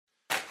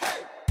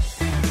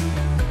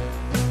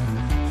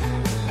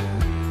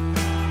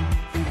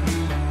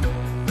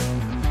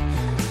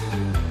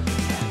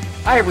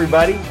Hi,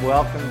 everybody.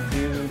 Welcome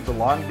to the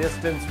Long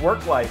Distance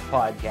Work Life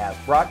Podcast,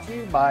 brought to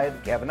you by the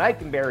Kevin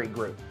Eikenberry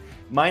Group.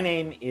 My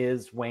name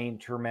is Wayne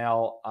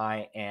Turmel.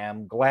 I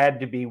am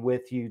glad to be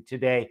with you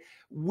today.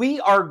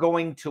 We are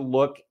going to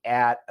look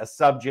at a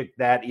subject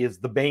that is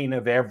the bane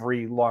of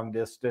every long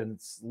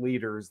distance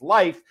leader's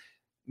life: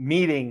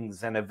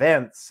 meetings and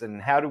events,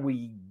 and how do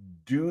we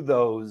do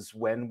those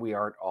when we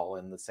aren't all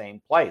in the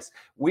same place.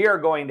 We are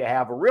going to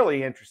have a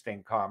really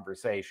interesting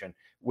conversation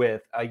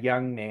with a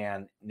young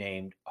man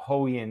named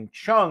Hoyin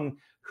Cheung,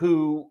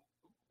 who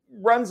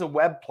runs a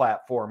web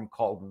platform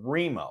called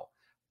Remo.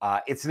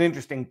 It's an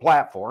interesting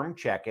platform,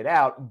 check it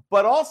out.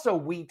 But also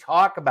we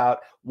talk about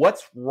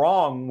what's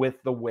wrong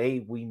with the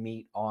way we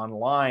meet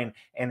online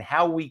and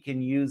how we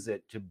can use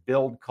it to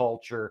build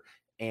culture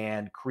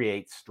and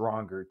create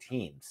stronger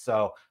teams.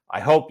 So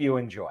I hope you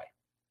enjoy.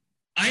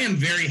 I am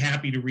very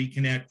happy to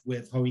reconnect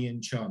with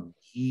Hoyin Cheung.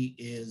 He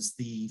is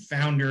the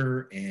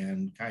founder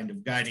and kind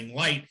of guiding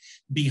light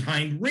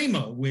behind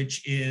Remo,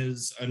 which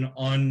is an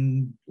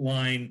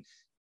online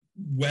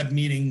web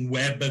meeting,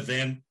 web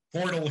event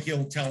portal.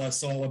 He'll tell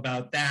us all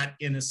about that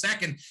in a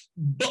second.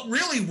 But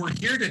really, we're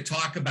here to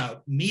talk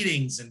about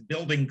meetings and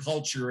building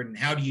culture and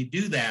how do you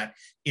do that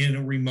in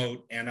a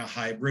remote and a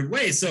hybrid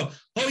way. So,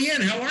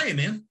 Hoyin, how are you,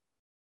 man?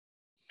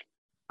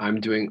 I'm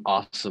doing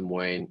awesome,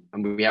 Wayne. I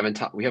mean, we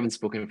haven't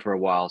spoken for a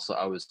while, so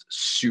I was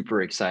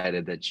super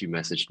excited that you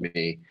messaged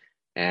me,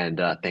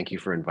 and thank you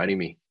for inviting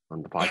me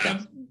on the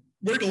podcast.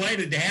 We're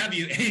delighted to have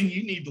you, and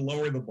you need to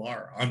lower the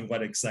bar on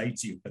what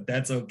excites you, but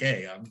that's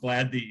okay. I'm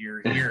glad that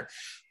you're here.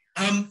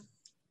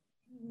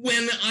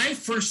 When I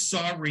first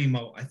saw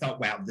Remo, I thought,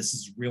 wow, this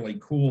is really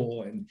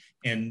cool, and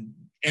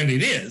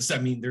it is. I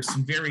mean, there's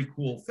some very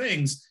cool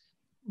things.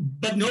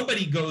 But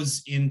nobody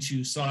goes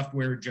into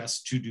software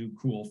just to do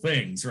cool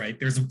things, right?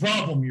 There's a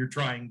problem you're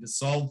trying to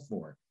solve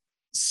for.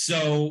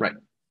 So, right.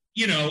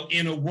 You know,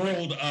 in a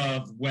world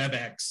of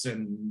WebEx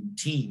and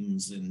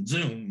Teams and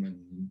Zoom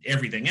and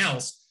everything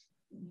else,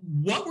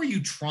 what were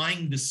you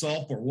trying to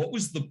solve for? What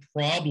was the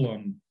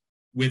problem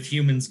with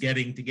humans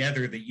getting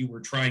together that you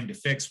were trying to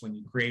fix when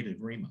you created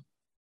Remo?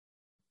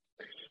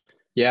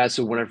 Yeah,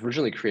 so when I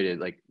originally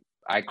created,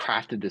 I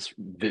crafted this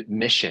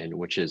mission,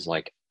 which is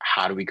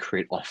how do we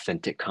create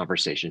authentic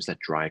conversations that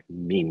drive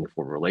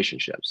meaningful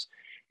relationships?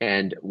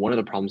 And one of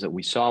the problems that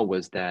we saw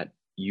was that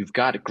you've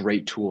got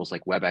great tools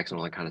like WebEx and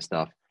all that kind of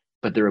stuff,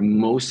 but they're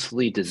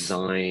mostly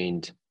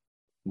designed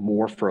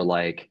more for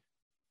like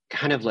a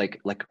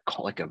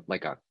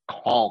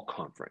call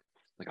conference,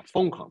 like a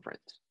phone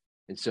conference.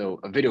 And so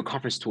a video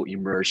conference tool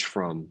emerged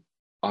from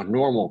a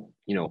normal,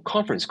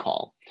 conference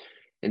call.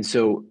 And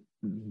so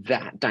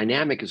that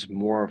dynamic is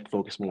more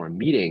focused more on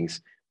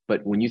meetings.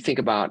 But when you think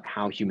about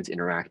how humans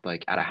interact,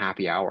 like at a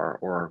happy hour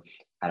or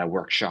at a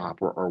workshop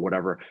or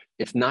whatever,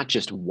 it's not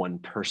just one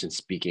person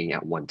speaking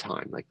at one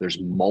time. Like there's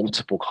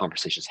multiple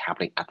conversations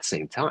happening at the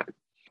same time.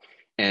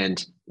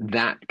 And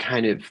that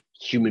kind of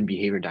human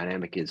behavior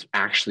dynamic is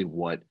actually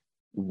what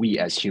we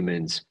as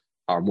humans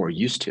are more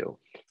used to.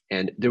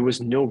 And there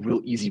was no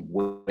real easy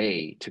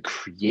way to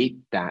create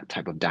that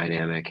type of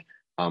dynamic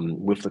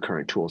with the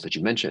current tools that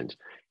you mentioned.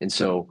 And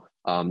so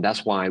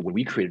that's why when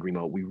we created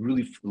Remo, we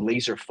really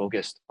laser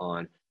focused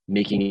on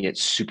making it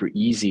super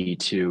easy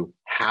to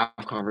have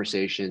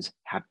conversations,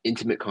 have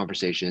intimate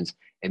conversations,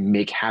 and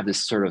have this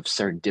sort of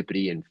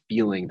serendipity and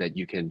feeling that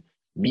you can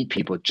meet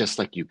people just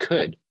like you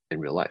could in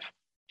real life.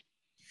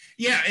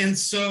 Yeah, and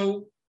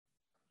so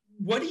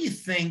what do you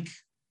think?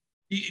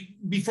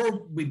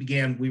 Before we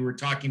began, we were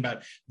talking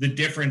about the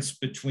difference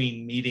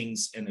between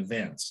meetings and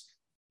events.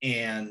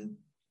 And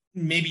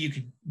maybe you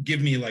could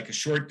give me like a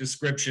short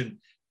description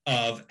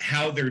of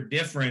how they're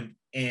different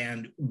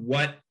and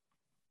when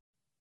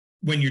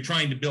you're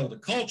trying to build a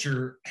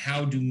culture,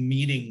 how do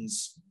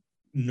meetings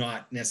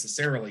not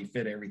necessarily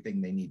fit everything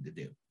they need to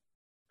do?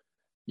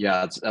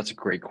 Yeah, that's a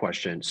great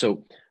question.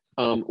 So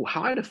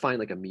how I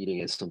define a meeting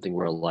is something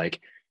where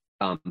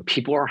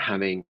people are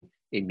having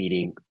a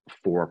meeting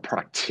for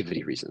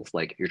productivity reasons.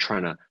 Like you're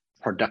trying to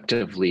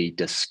productively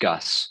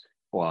discuss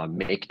or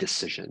make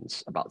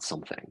decisions about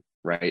something,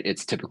 right?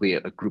 It's typically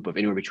a group of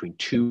anywhere between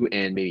 2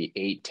 and maybe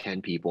 8,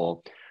 10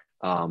 people.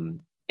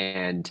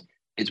 And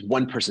it's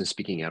one person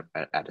speaking at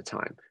a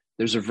time.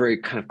 There's a very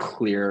kind of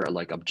clear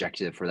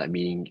objective for that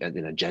meeting,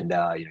 an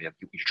agenda. You're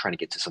trying to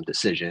get to some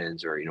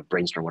decisions or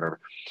brainstorm, whatever.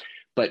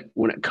 But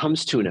when it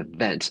comes to an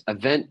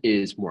event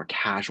is more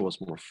casual, it's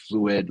more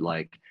fluid.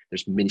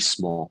 There's many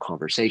small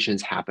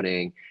conversations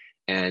happening,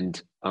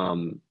 and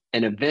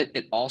an event,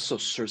 it also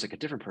serves a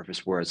different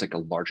purpose where it's a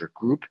larger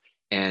group,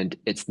 and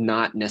it's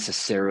not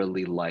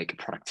necessarily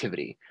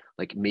productivity.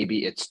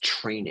 Maybe it's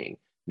training,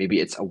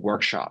 maybe it's a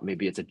workshop,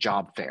 maybe it's a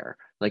job fair.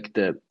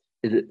 The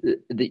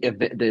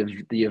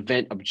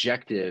event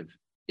objective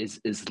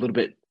is a little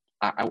bit.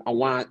 I don't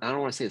want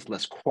to say it's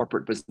less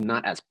corporate, but it's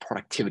not as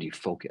productivity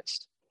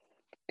focused.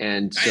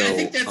 And so I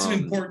think that's an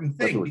important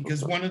thing,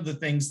 because one of the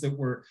things that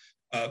we're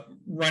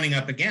running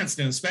up against,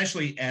 and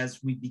especially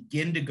as we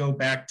begin to go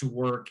back to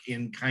work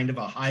in kind of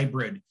a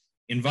hybrid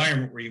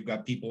environment where you've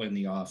got people in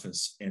the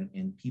office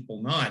and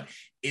people not.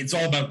 It's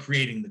all about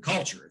creating the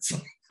culture. It's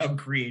about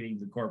creating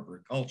the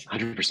corporate culture.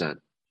 100%.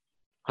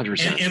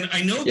 100%. And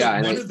I know that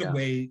yeah,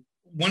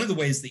 one of the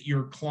ways that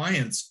your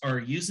clients are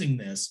using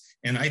this,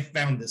 and I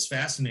found this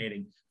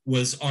fascinating,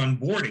 was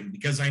onboarding,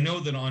 because I know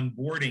that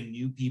onboarding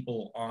new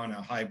people on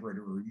a hybrid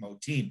or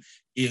remote team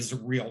is a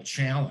real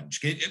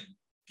challenge. Can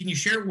you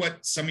share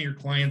what some of your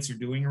clients are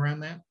doing around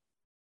that?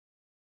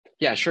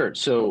 Yeah, sure.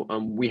 So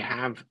we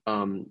have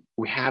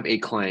a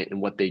client,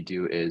 and what they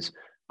do is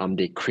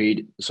they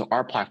create. So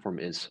our platform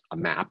is a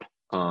map.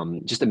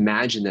 Just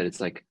imagine that it's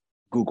like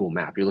Google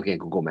Map. You're looking at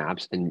Google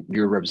Maps, and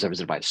you're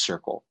represented by a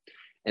circle.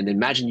 And then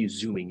imagine you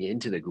zooming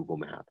into the Google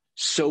Map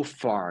so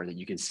far that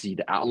you can see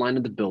the outline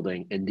of the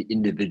building and the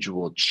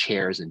individual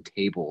chairs and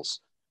tables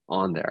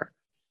on there.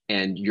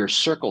 And your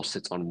circle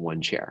sits on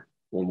one chair,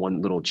 on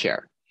one little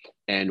chair.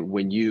 And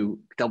when you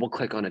double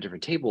click on a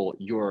different table,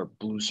 your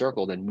blue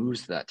circle then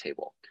moves to that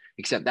table,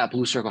 except that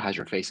blue circle has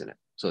your face in it.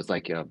 So it's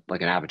like an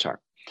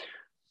avatar.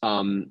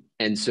 And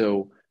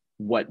so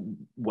what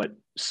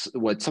some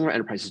of our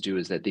enterprises do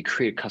is that they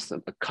create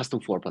a custom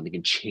floor plan. They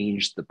can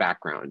change the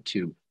background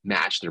to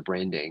match their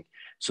branding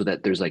so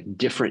that there's like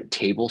different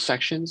table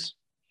sections,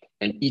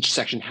 and each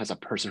section has a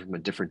person from a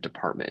different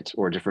department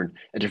or a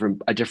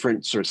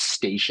different sort of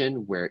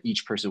station, where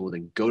each person will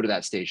then go to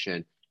that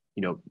station,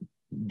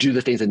 do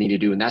the things they need to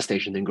do in that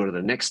station, then go to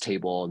the next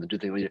table and do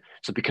things.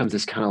 So it becomes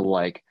this kind of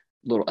like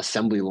little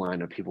assembly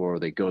line of people where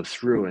they go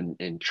through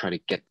and try to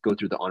go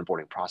through the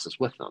onboarding process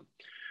with them.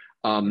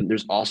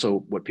 There's also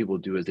what people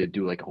do is they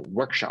do like a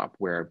workshop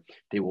where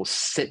they will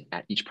sit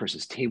at each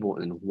person's table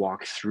and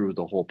walk through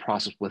the whole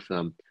process with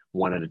them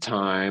one at a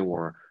time,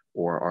 or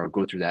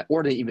go through that,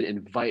 or they even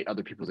invite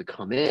other people to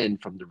come in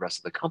from the rest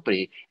of the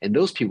company, and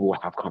those people will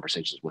have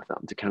conversations with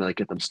them to kind of like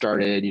get them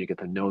started, get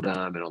to know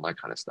them and all that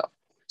kind of stuff.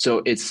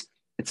 So it's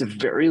a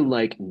very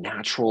like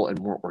natural and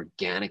more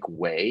organic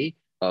way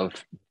of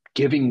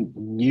giving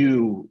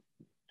new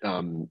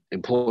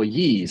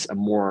employees a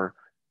more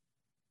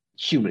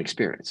human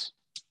experience.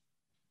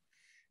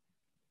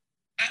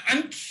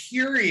 I'm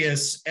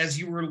curious, as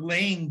you were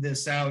laying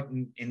this out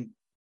and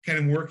kind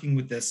of working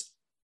with this,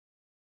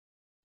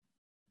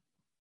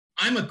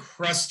 I'm a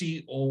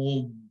crusty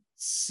old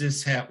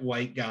cishet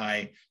white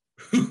guy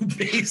who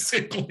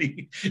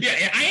basically,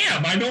 yeah, I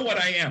am. I know what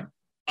I am.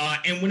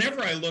 And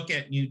whenever I look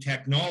at new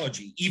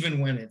technology, even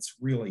when it's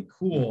really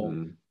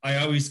cool, I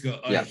always go,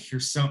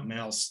 here's something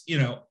else,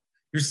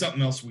 here's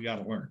something else we got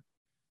to learn.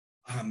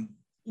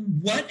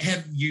 What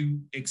have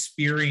you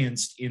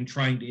experienced in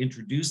trying to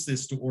introduce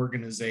this to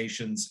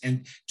organizations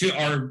and to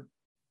our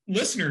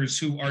listeners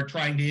who are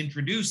trying to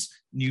introduce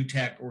new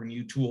tech or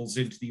new tools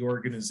into the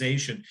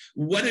organization?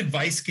 What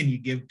advice can you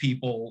give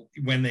people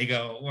when they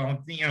go,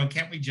 well,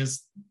 can't we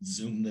just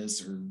Zoom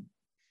this, or,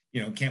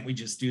 can't we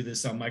just do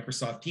this on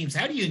Microsoft Teams?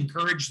 How do you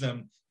encourage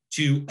them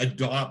to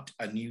adopt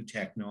a new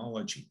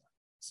technology?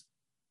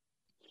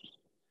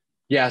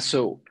 Yeah,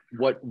 so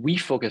what we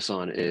focus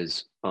on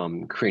is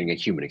creating a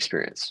human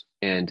experience.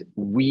 And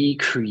we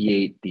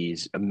create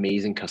these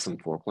amazing custom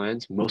floor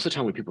plans. Most of the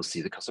time when people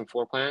see the custom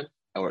floor plan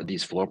or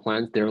these floor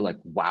plans, they're like,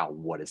 wow,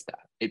 what is that?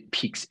 It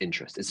piques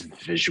interest. It's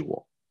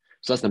visual.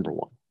 So that's number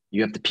one.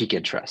 You have to pique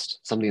interest,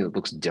 something that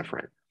looks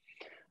different.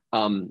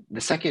 The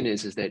second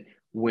is that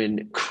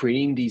when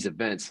creating these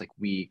events, like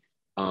we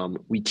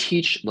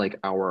teach like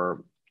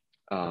our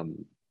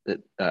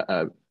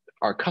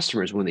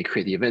customers when they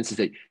create the events, is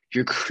that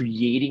you're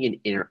creating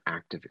an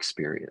interactive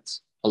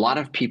experience. A lot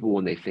of people,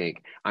 when they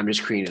think I'm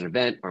just creating an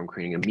event or I'm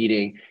creating a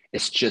meeting,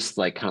 it's just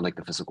like kind of like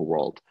the physical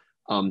world.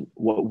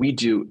 What we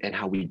do and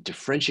how we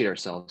differentiate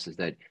ourselves is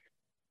that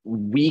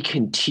we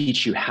can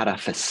teach you how to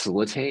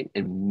facilitate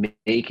and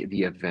make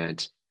the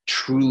event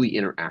truly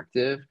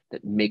interactive,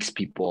 that makes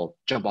people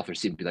jump off their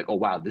seat and be like, oh,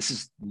 wow, this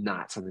is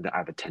not something that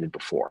I've attended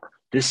before.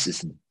 This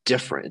is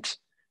different.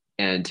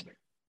 And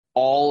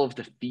all of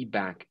the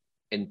feedback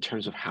in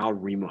terms of how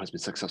Remo has been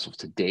successful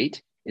to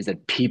date is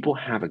that people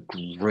have a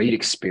great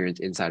experience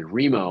inside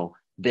Remo.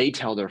 They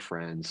tell their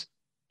friends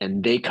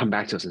and they come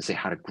back to us and say,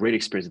 had a great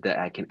experience, that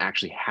I can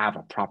actually have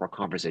a proper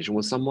conversation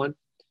with someone.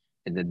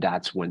 And then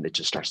that's when it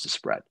just starts to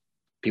spread.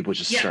 People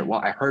just start,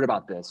 well, I heard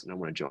about this and I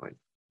want to join.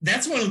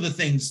 That's one of the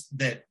things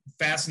that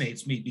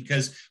fascinates me,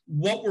 because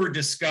what we're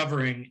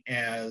discovering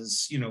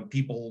as,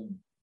 people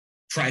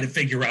try to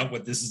figure out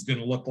what this is going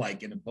to look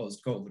like in a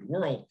post-COVID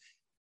world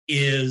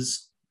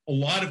is a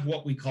lot of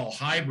what we call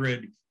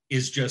hybrid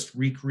is just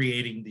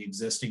recreating the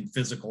existing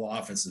physical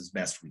office as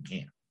best we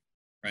can,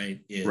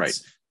 right?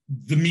 It's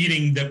the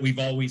meeting that we've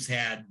always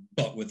had,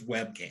 but with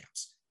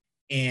webcams.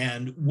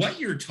 And what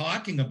you're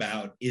talking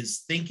about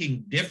is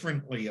thinking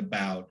differently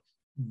about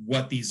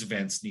what these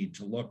events need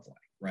to look like,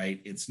 right?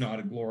 It's not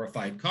a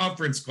glorified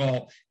conference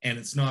call and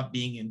it's not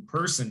being in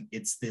person.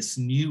 It's this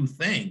new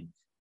thing.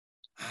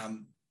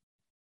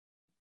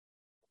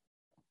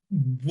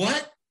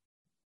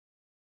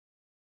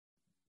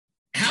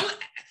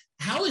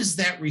 How is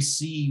that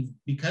received?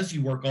 Because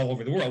you work all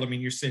over the world. I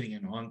mean, you're sitting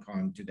in Hong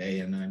Kong today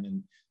and I'm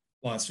in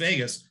Las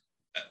Vegas.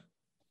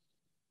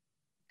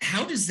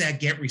 how does that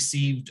get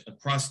received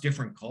across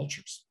different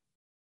cultures?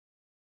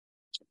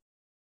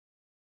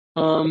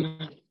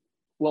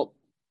 Well,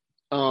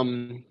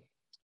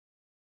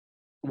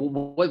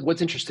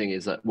 what's interesting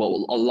is that,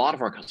 well, a lot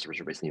of our customers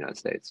are based in the United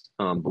States,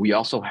 but we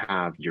also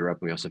have Europe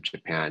and we also have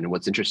Japan. And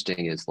what's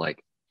interesting is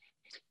like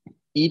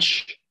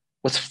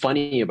what's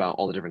funny about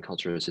all the different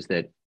cultures is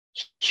that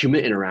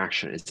human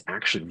interaction is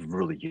actually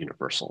really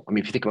universal. I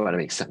mean, if you think about it, it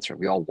makes sense, right?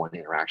 We all want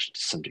interaction to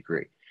some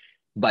degree,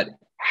 but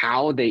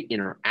how they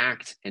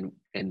interact and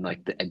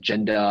like the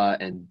agenda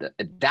and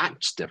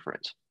that's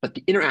different, but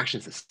the interaction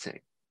is the same.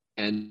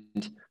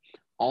 And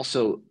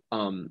also,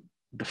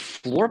 the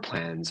floor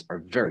plans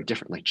are very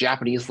different. Like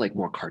Japanese, like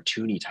more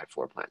cartoony type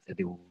floor plans, and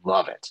they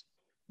love it.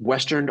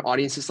 Western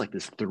audiences like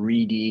this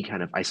 3D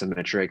kind of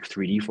isometric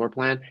 3D floor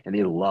plan, and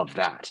they love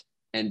that.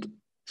 And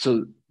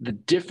so the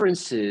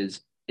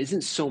differences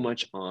isn't so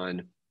much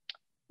on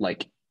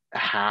like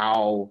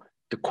how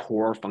the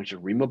core function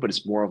of remote, but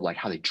it's more of like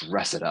how they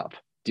dress it up.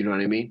 Do you know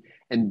what I mean?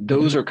 And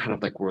those are kind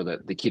of like where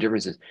the key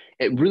differences.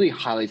 It really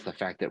highlights the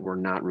fact that we're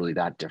not really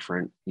that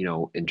different, you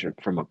know,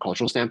 from a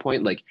cultural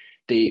standpoint. Like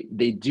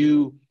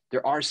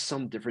there are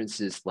some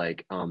differences,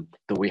 like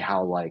the way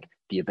how like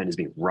the event is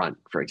being run,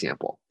 for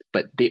example,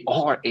 but they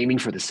all are aiming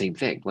for the same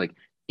thing. Like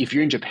if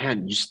you're in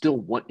Japan, you still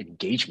want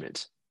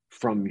engagement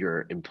from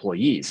your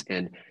employees,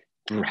 and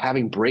we're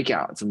having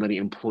breakouts and letting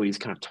employees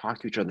kind of talk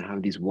to each other and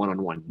have these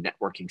one-on-one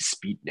networking,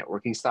 speed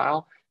networking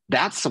style.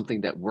 That's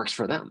something that works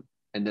for them,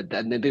 and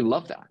they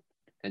love that.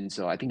 And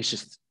so I think it's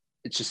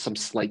just some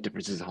slight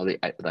differences in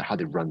how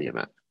they run the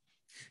event.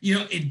 You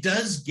know, it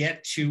does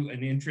get to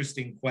an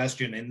interesting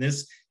question, and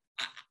this,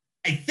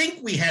 I think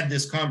we had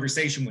this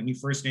conversation when you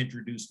first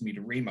introduced me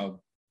to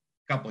Remo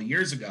a couple of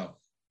years ago,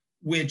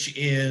 which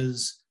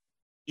is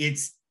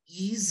it's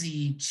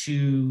easy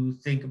to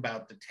think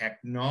about the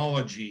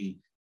technology,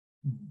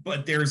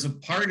 but there's a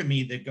part of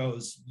me that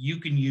goes, you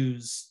can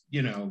use,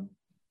 you know,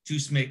 two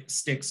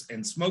sticks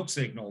and smoke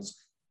signals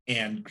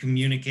and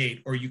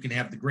communicate, or you can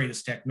have the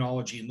greatest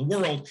technology in the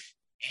world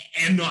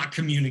and not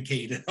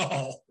communicate at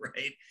all,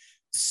 right?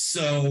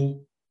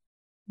 So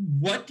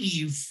what do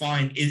you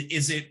find?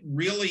 Is it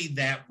really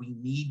that we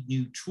need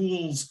new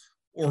tools,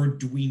 or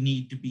do we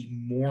need to be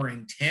more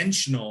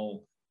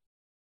intentional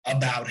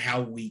about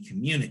how we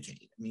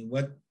communicate? I mean,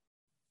 what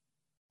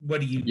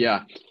do you?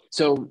 Yeah.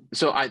 So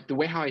the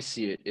way how I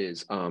see it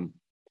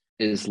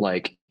is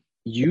like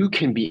you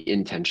can be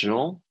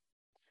intentional,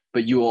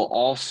 but you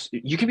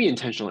can be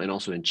intentional and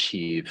also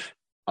achieve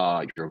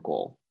your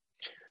goal.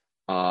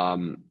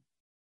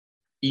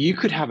 You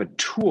could have a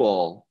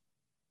tool,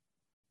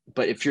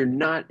 but if you're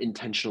not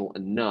intentional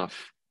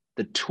enough,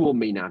 the tool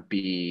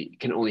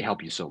can only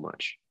help you so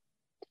much.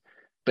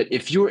 But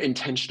if you're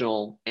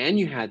intentional and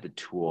you had the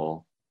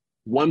tool,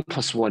 1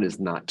 + 1 is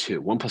not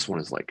 2. 1 + 1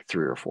 is like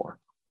 3 or 4.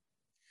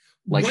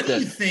 Like what do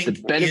you think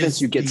the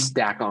benefits you get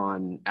stack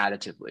on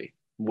additively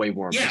way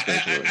more. Yeah,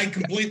 I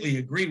completely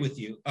agree with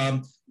you.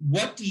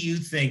 What do you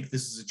think?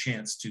 This is a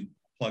chance to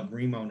plug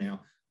Remo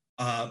now.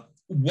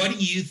 What do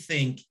you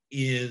think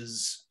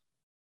is,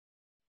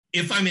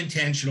 if I'm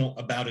intentional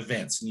about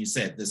events, and you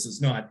said this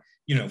is not,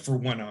 you know, for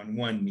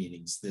one-on-one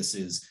meetings, this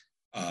is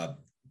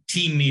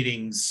team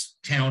meetings,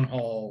 town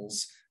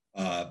halls,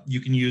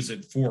 you can use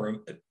it for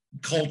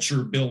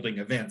culture building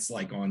events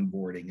like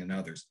onboarding and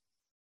others.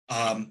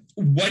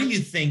 What do you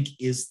think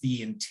is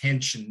the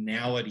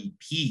intentionality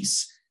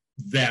piece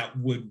that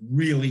would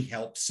really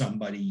help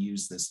somebody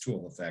use this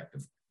tool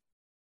effectively?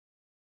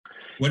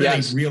 What do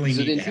they really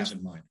need to have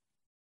in mind?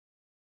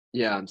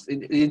 Yeah,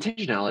 the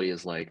intentionality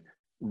is like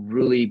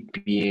really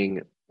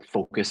being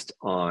focused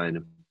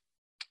on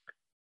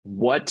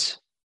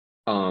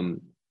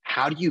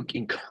how do you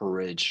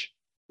encourage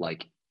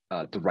like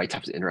the right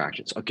types of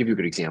interactions. I'll give you a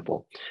good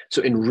example.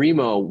 So in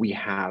Remo, we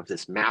have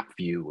this map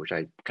view, which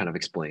I kind of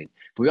explained,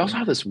 but we also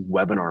have this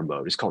webinar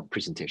mode. It's called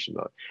presentation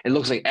mode. It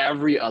looks like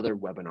every other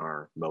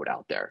webinar mode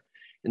out there.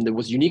 And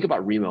what's unique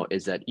about Remo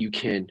is that you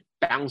can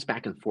bounce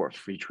back and forth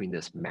between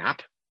this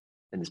map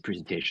and this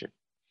presentation.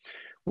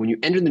 When you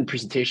enter the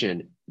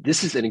presentation,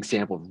 this is an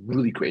example of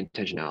really great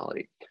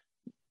intentionality.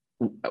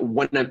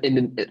 When I'm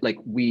in,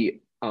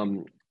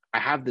 I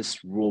have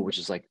this rule, which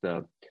is like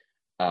the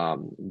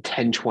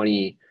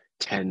 10-20-10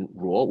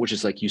 rule, which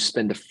is like you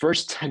spend the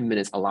first 10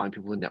 minutes allowing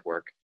people to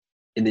network,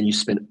 and then you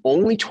spend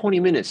only 20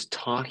 minutes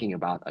talking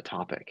about a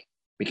topic.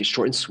 Make it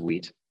short and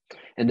sweet.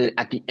 And then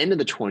at the end of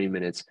the 20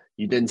 minutes,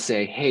 you then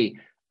say, hey,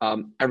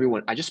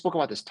 everyone, I just spoke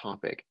about this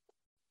topic.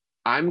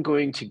 I'm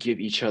going to give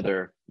you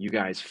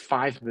guys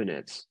 5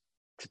 minutes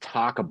to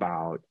talk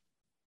about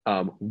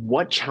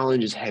what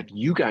challenges have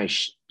you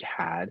guys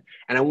had,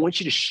 and I want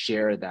you to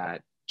share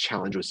that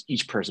challenge with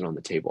each person on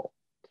the table.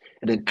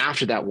 And then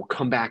after that, we'll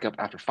come back up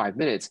after 5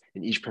 minutes,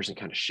 and each person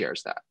kind of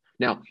shares that.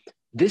 Now,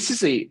 this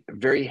is a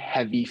very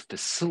heavy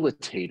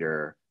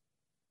facilitator,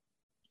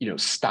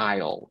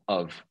 style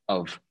of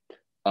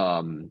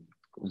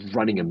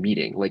running a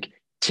meeting. Like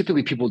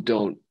typically, people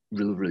don't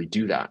really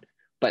do that.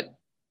 But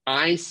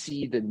I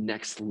see the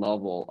next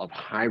level of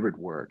hybrid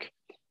work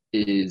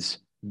is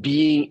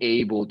being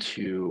able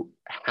to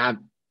have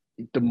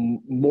the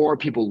more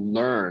people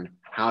learn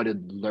how to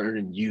learn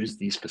and use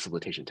these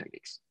facilitation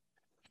techniques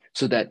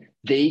so that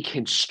they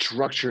can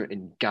structure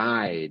and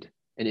guide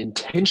and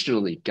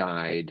intentionally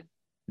guide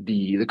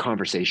the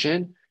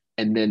conversation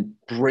and then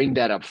bring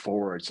that up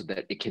forward so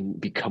that it can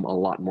become a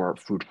lot more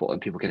fruitful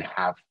and people can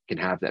have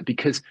that,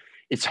 because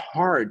it's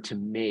hard to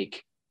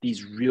make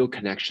these real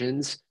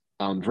connections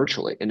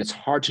virtually, and it's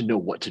hard to know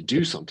what to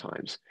do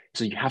sometimes,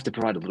 so you have to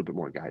provide a little bit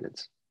more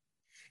guidance.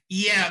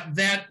 Yeah,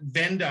 that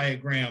Venn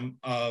diagram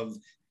of,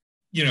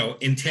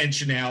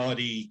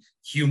 intentionality,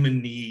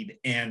 human need,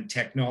 and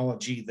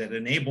technology that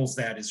enables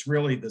that is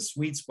really the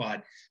sweet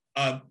spot.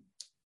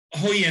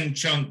 Hoyin,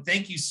 Cheung,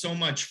 thank you so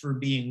much for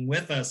being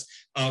with us.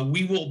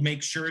 We will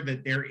make sure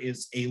that there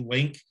is a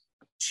link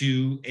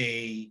to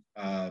a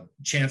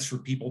chance for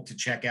people to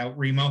check out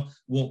Remo.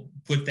 We'll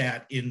put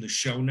that in the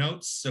show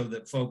notes so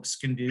that folks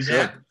can do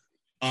that.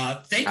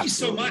 Thank you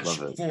so much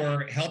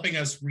for helping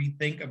us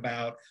rethink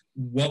about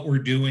what we're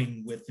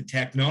doing with the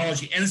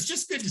technology. And it's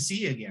just good to see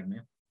you again,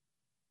 man.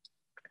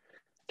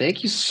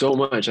 Thank you so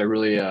much. I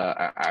really,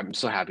 I'm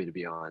so happy to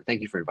be on.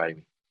 Thank you for inviting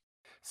me.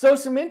 So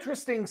some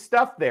interesting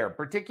stuff there,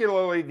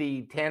 particularly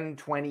the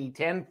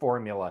 10-20-10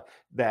 formula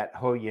that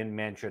Hoyin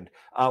mentioned.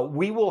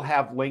 We will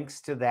have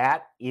links to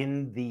that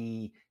in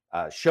the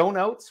show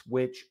notes,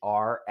 which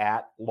are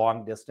at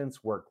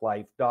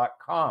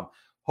longdistanceworklife.com.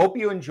 Hope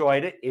you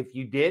enjoyed it. If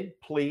you did,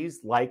 please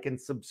like and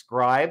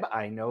subscribe.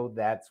 I know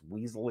that's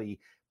weaselly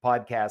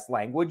podcast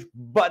language,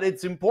 but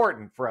it's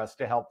important for us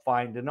to help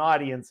find an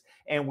audience,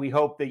 and we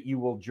hope that you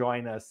will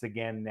join us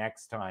again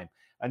next time.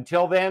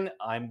 Until then,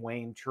 I'm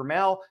Wayne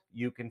Turmel.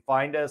 You can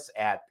find us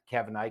at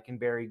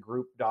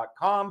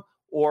kevinikenberrygroup.com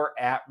or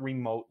at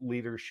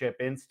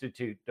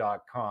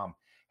remoteleadershipinstitute.com.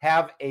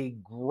 Have a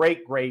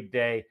great, great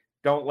day.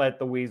 Don't let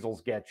the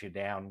weasels get you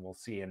down. We'll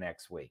see you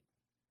next week.